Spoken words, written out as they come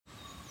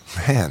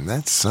Man,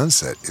 that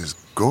sunset is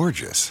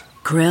gorgeous.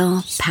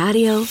 Grill,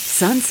 patio,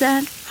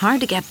 sunset.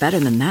 Hard to get better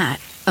than that.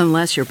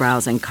 Unless you're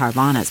browsing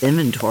Carvana's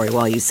inventory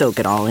while you soak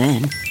it all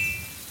in.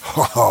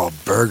 Oh,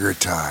 burger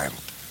time.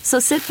 So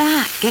sit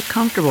back, get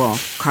comfortable.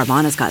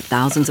 Carvana's got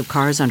thousands of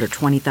cars under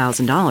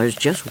 $20,000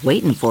 just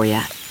waiting for you.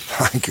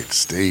 I could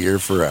stay here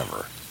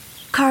forever.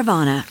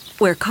 Carvana,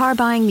 where car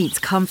buying meets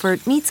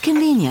comfort meets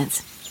convenience.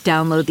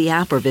 Download the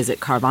app or visit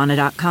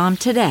Carvana.com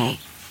today.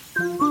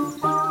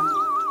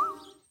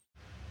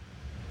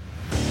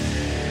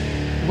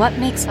 What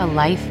makes a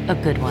life a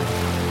good one?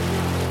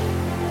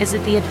 Is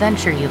it the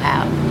adventure you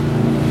have?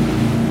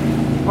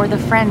 Or the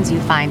friends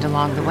you find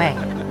along the way?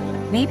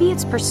 Maybe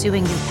it's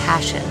pursuing your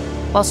passion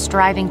while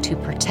striving to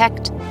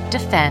protect,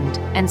 defend,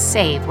 and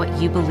save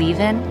what you believe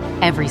in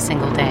every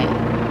single day.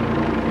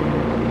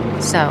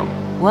 So,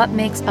 what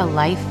makes a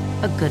life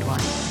a good one?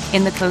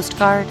 In the Coast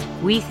Guard,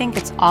 we think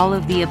it's all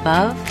of the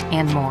above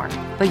and more,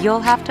 but you'll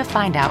have to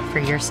find out for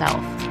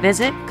yourself.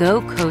 Visit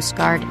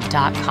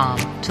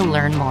gocoastguard.com to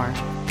learn more.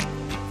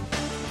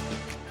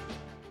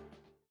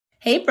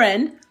 Hey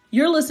friend,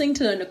 you're listening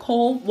to the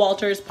Nicole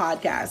Walters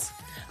podcast.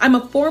 I'm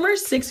a former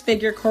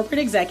six-figure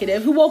corporate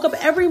executive who woke up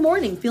every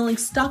morning feeling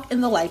stuck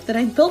in the life that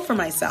I built for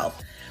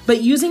myself.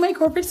 But using my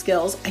corporate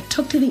skills, I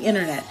took to the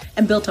internet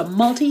and built a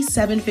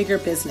multi-seven-figure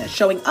business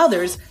showing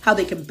others how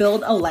they can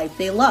build a life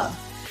they love.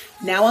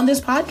 Now on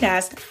this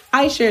podcast,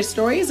 I share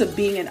stories of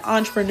being an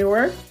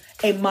entrepreneur,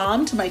 a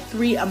mom to my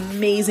 3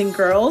 amazing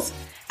girls,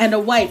 and a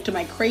wife to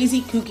my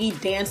crazy,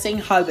 kooky, dancing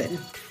husband.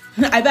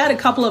 I've had a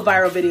couple of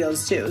viral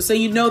videos too, so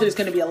you know there's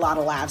going to be a lot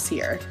of laughs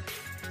here.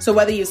 So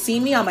whether you've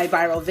seen me on my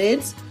viral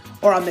vids,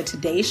 or on the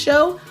Today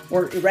Show,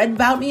 or read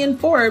about me in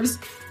Forbes,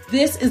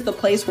 this is the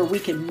place where we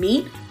can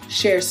meet,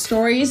 share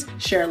stories,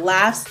 share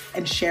laughs,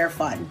 and share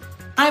fun.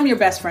 I'm your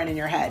best friend in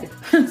your head.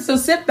 So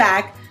sit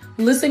back,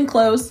 listen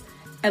close,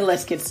 and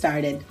let's get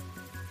started.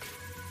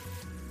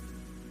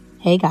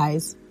 Hey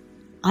guys,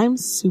 I'm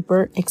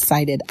super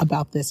excited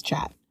about this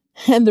chat.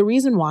 And the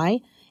reason why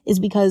is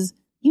because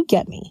you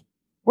get me.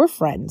 We're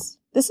friends.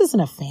 This isn't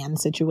a fan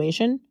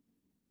situation.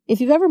 If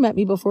you've ever met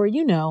me before,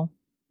 you know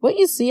what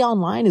you see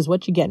online is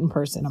what you get in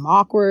person. I'm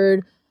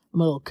awkward.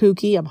 I'm a little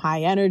kooky. I'm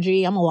high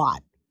energy. I'm a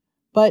lot.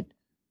 But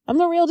I'm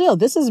the real deal.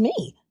 This is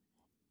me.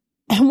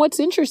 And what's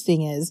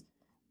interesting is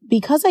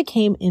because I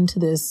came into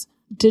this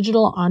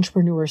digital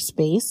entrepreneur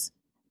space,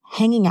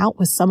 hanging out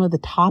with some of the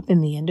top in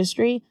the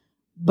industry,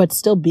 but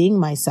still being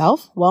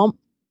myself, well,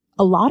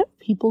 a lot of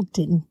people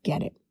didn't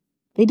get it.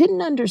 They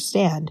didn't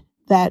understand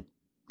that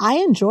I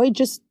enjoyed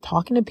just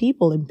talking to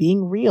people and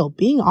being real,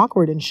 being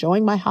awkward and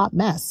showing my hot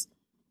mess.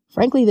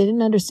 Frankly, they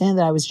didn't understand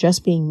that I was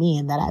just being me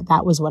and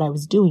that was what I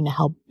was doing to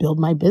help build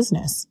my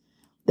business.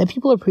 That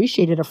people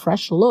appreciated a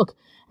fresh look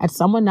at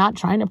someone not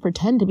trying to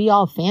pretend to be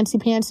all fancy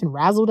pants and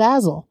razzle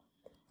dazzle.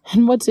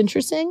 And what's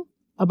interesting,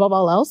 above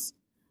all else,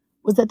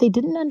 was that they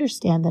didn't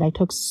understand that I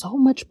took so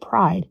much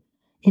pride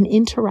in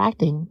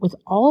interacting with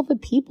all the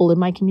people in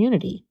my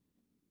community.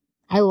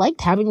 I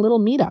liked having little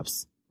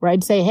meetups where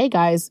I'd say, hey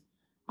guys,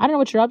 I don't know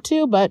what you're up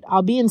to, but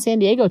I'll be in San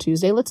Diego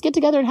Tuesday. Let's get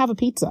together and have a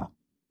pizza.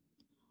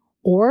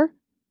 Or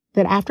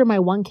that after my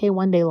 1K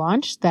one day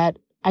launch, that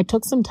I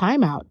took some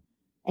time out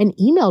and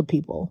emailed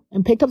people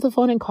and picked up the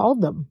phone and called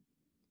them.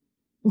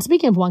 And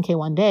speaking of 1K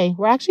one day,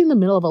 we're actually in the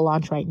middle of a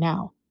launch right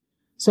now.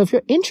 So if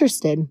you're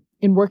interested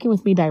in working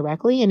with me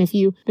directly, and if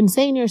you've been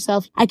saying to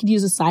yourself, I could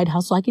use a side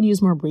hustle, I could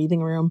use more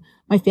breathing room,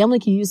 my family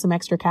could use some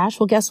extra cash,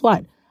 well, guess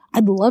what?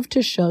 I'd love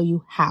to show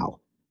you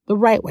how. The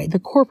right way, the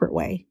corporate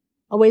way.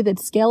 A way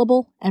that's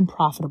scalable and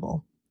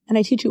profitable. And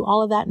I teach you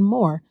all of that and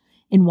more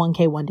in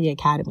 1K One Day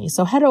Academy.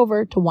 So head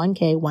over to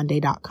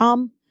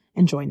 1K1day.com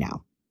and join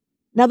now.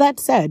 Now that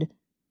said,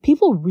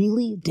 people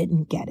really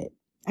didn't get it.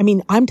 I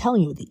mean, I'm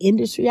telling you, the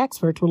industry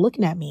experts were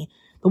looking at me,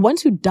 the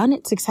ones who'd done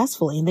it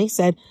successfully, and they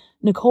said,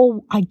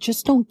 Nicole, I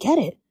just don't get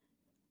it.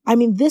 I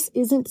mean, this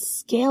isn't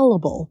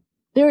scalable.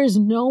 There is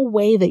no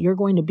way that you're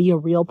going to be a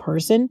real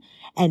person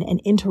and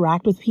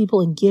interact with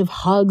people and give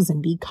hugs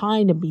and be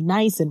kind and be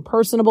nice and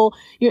personable.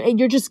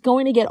 You're just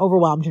going to get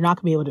overwhelmed. You're not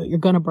going to be able to do it. You're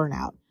going to burn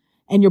out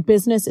and your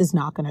business is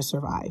not going to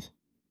survive.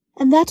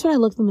 And that's when I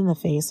looked them in the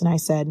face and I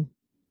said,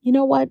 you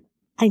know what?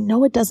 I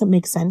know it doesn't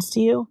make sense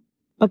to you,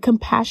 but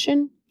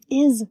compassion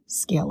is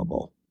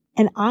scalable.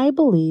 And I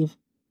believe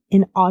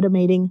in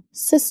automating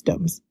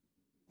systems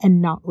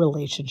and not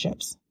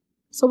relationships.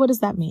 So what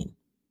does that mean?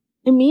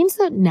 It means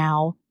that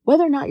now,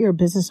 whether or not you're a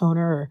business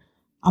owner or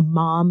a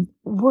mom,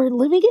 we're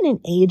living in an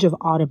age of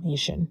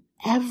automation.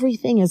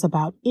 Everything is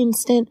about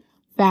instant,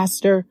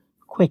 faster,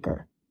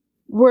 quicker.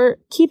 We're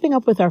keeping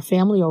up with our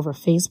family over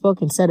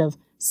Facebook instead of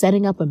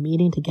setting up a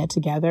meeting to get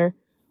together.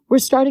 We're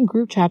starting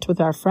group chats with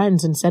our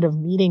friends instead of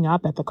meeting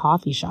up at the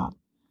coffee shop.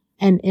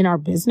 And in our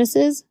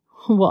businesses,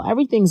 well,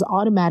 everything's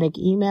automatic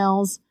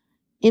emails,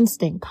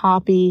 instant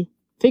copy,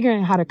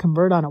 figuring out how to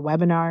convert on a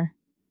webinar.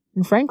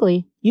 And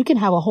frankly, you can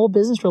have a whole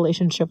business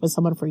relationship with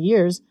someone for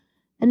years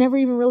and never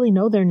even really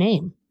know their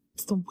name.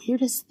 It's the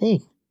weirdest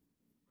thing.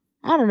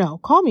 I don't know,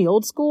 call me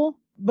old school,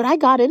 but I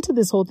got into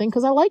this whole thing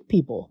because I like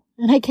people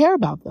and I care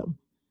about them.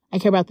 I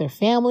care about their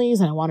families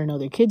and I want to know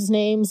their kids'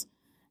 names.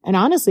 And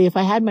honestly, if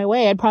I had my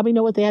way, I'd probably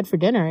know what they had for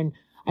dinner and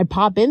I'd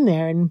pop in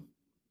there and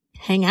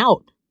hang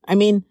out. I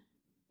mean,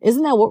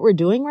 isn't that what we're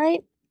doing,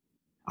 right?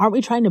 Aren't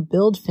we trying to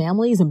build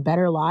families and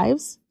better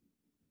lives?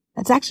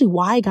 That's actually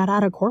why I got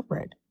out of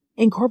corporate.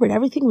 In corporate,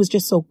 everything was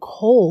just so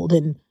cold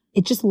and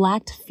it just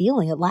lacked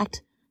feeling. It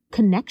lacked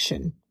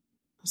connection.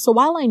 So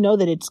while I know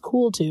that it's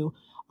cool to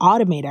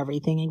automate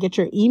everything and get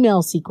your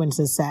email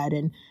sequences set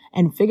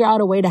and figure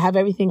out a way to have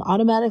everything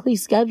automatically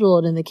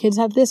scheduled and the kids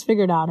have this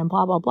figured out and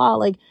blah, blah, blah.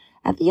 Like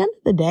at the end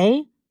of the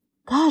day,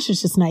 gosh,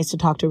 it's just nice to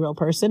talk to a real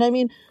person. I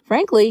mean,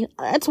 frankly,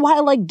 that's why I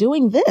like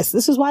doing this.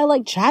 This is why I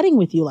like chatting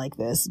with you like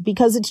this,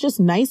 because it's just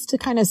nice to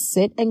kind of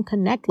sit and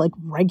connect like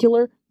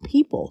regular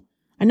people.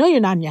 I know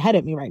you're nodding your head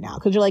at me right now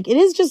because you're like, it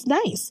is just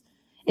nice.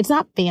 It's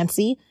not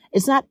fancy.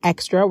 It's not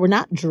extra. We're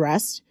not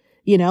dressed.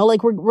 You know,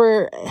 like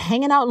we're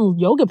hanging out in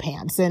yoga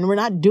pants and we're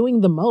not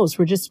doing the most.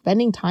 We're just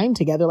spending time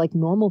together like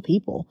normal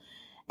people.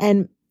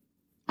 And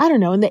I don't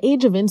know, in the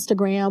age of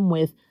Instagram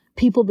with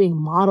people being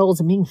models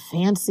and being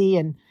fancy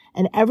and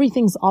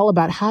everything's all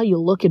about how you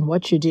look and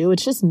what you do.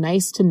 It's just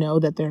nice to know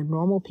that there are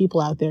normal people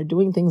out there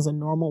doing things a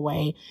normal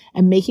way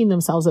and making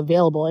themselves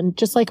available and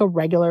just like a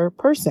regular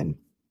person.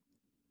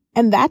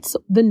 And that's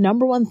the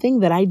number one thing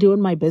that I do in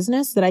my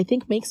business that I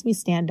think makes me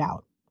stand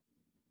out.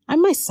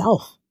 I'm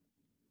myself.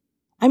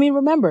 I mean,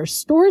 remember,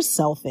 stores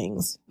sell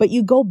things, but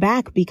you go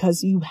back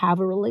because you have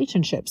a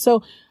relationship.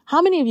 So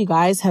how many of you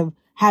guys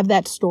have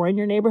that store in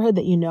your neighborhood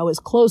that you know is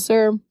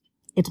closer,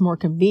 it's more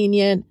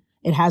convenient,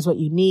 it has what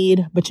you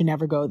need, but you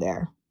never go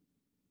there,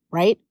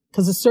 right?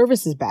 Because the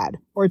service is bad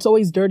or it's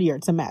always dirty or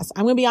it's a mess.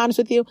 I'm going to be honest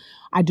with you.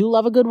 I do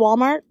love a good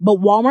Walmart, but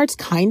Walmart's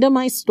kind of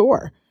my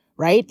store,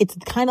 right? It's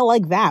kind of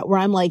like that where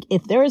I'm like,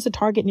 if there is a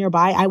Target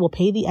nearby, I will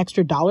pay the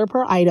extra $1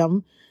 per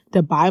item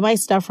to buy my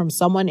stuff from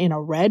someone in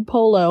a red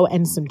polo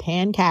and some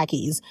tan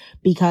khakis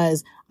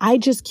because I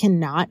just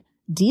cannot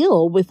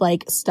deal with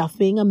like stuff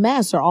being a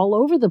mess or all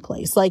over the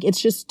place. Like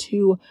it's just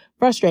too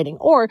frustrating.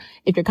 Or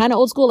if you're kind of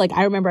old school, like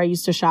I remember I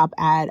used to shop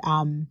at,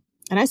 and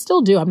I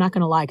still do, I'm not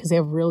going to lie, because they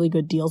have really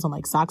good deals on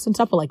like socks and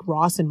stuff, but like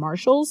Ross and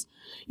Marshalls.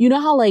 You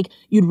know how like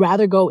you'd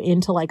rather go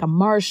into like a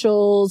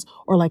Marshalls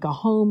or like a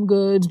Home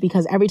Goods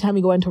because every time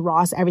you go into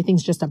Ross,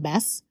 everything's just a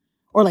mess.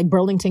 Or like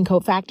Burlington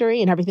Coat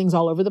Factory and everything's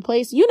all over the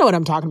place. You know what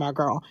I'm talking about,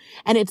 girl.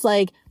 And it's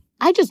like,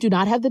 I just do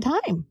not have the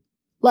time.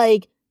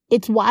 Like,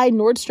 it's why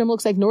Nordstrom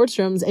looks like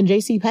Nordstrom's and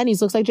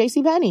JCPenney's looks like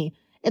JCPenney.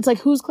 It's like,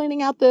 who's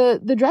cleaning out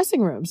the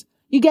dressing rooms?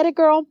 You get it,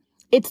 girl?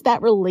 It's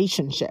that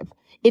relationship.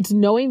 It's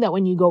knowing that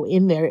when you go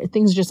in there,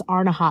 things just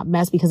aren't a hot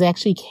mess because they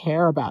actually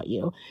care about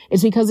you.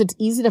 It's because it's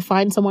easy to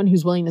find someone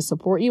who's willing to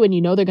support you and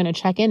you know they're going to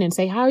check in and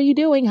say, how are you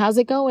doing? How's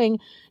it going?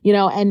 You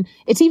know, and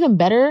it's even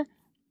better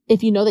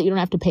if you know that you don't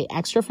have to pay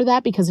extra for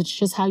that because it's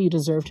just how you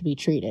deserve to be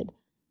treated.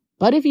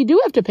 But if you do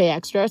have to pay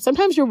extra,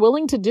 sometimes you're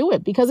willing to do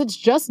it because it's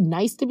just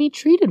nice to be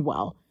treated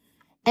well.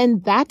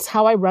 And that's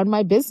how I run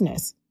my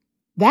business.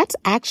 That's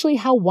actually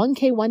how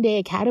 1K One Day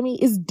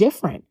Academy is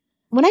different.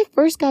 When I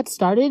first got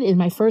started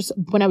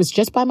when I was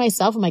just by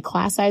myself and my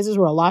class sizes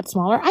were a lot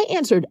smaller, I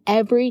answered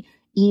every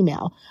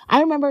email. I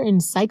remember in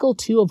cycle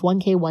 2 of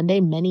 1K One Day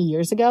many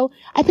years ago,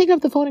 I picked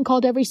up the phone and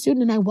called every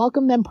student and I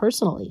welcomed them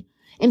personally.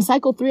 In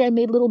cycle 3, I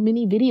made little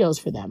mini videos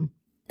for them.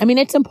 I mean,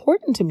 it's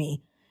important to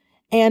me.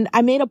 And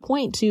I made a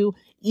point to,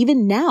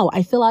 even now,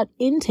 I fill out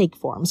intake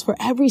forms for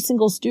every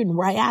single student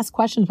where I ask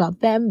questions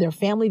about them, their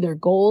family, their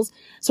goals.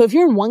 So if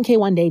you're in 1K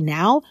One Day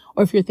now,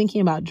 or if you're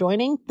thinking about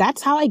joining,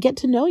 that's how I get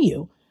to know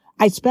you.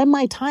 I spend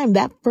my time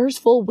that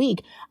first full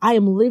week. I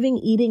am living,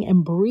 eating,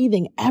 and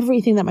breathing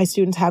everything that my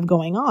students have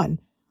going on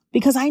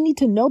because I need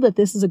to know that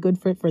this is a good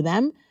fit for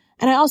them.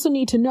 And I also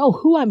need to know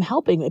who I'm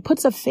helping. It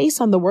puts a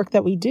face on the work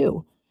that we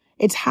do.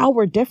 It's how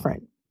we're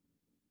different.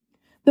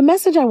 The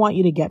message I want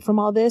you to get from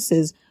all this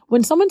is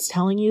when someone's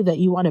telling you that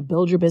you want to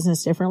build your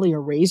business differently or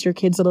raise your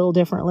kids a little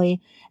differently,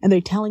 and they're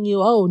telling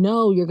you, oh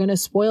no, you're going to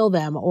spoil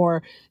them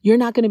or you're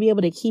not going to be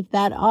able to keep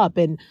that up.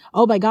 And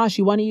oh my gosh,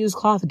 you want to use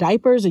cloth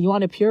diapers or you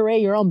want to puree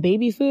your own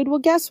baby food? Well,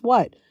 guess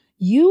what?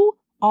 You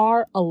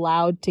are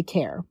allowed to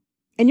care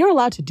and you're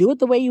allowed to do it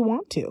the way you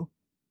want to.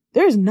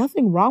 There is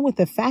nothing wrong with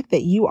the fact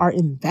that you are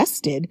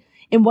invested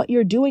in what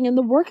you're doing and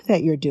the work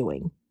that you're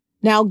doing.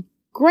 Now,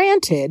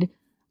 granted,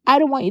 I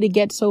don't want you to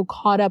get so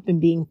caught up in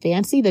being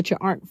fancy that you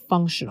aren't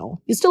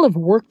functional. You still have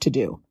work to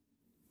do,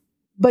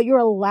 but you're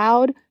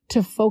allowed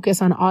to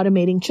focus on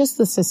automating just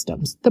the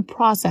systems, the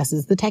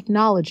processes, the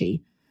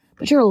technology,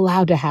 but you're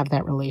allowed to have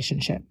that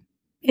relationship.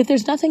 If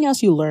there's nothing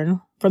else you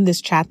learn from this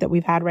chat that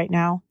we've had right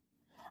now,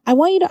 I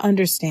want you to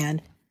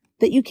understand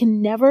that you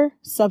can never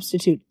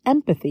substitute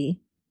empathy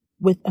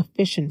with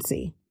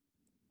efficiency.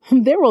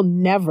 There will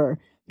never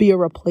be a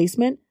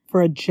replacement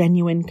for a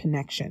genuine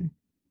connection.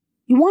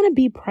 You want to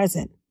be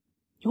present.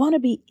 You want to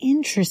be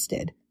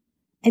interested.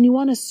 And you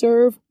want to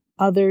serve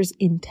others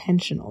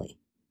intentionally.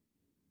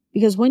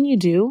 Because when you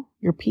do,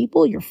 your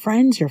people, your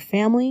friends, your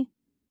family,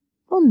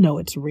 they'll know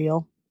it's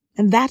real.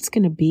 And that's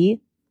going to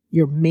be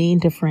your main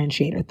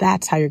differentiator.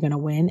 That's how you're going to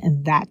win.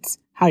 And that's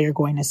how you're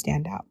going to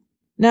stand out.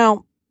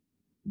 Now,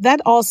 that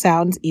all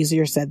sounds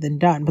easier said than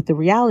done, but the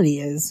reality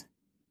is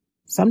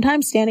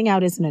sometimes standing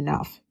out isn't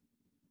enough.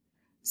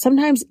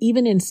 Sometimes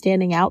even in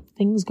standing out,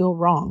 things go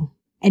wrong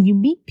and you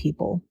meet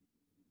people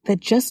that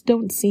just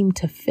don't seem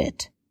to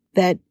fit,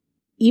 that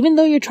even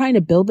though you're trying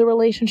to build the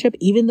relationship,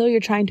 even though you're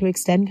trying to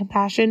extend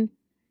compassion,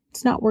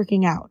 it's not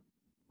working out.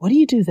 What do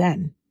you do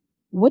then?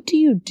 What do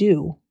you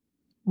do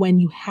when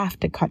you have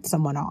to cut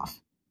someone off?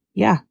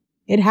 Yeah,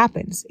 it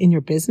happens in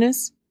your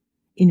business,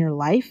 in your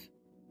life,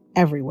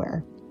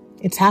 everywhere.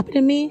 It's happened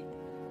to me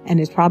and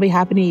it's probably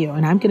happened to you.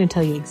 And I'm going to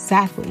tell you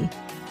exactly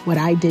what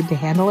I did to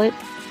handle it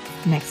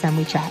next time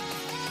we chat.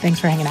 Thanks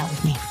for hanging out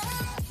with me.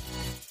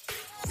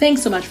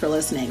 Thanks so much for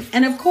listening.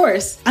 And of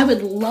course, I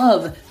would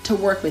love to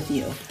work with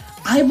you.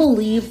 I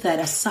believe that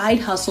a side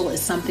hustle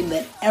is something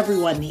that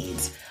everyone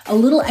needs. A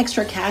little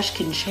extra cash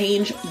can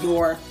change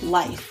your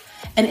life.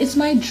 And it's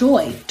my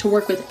joy to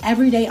work with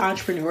everyday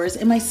entrepreneurs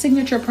in my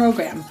signature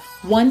program,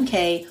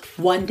 1K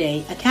One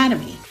Day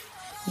Academy.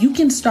 You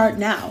can start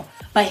now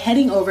by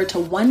heading over to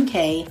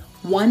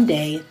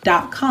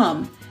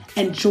 1K1day.com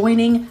and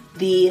joining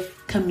the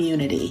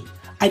community.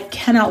 I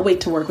cannot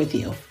wait to work with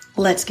you.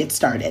 Let's get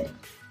started.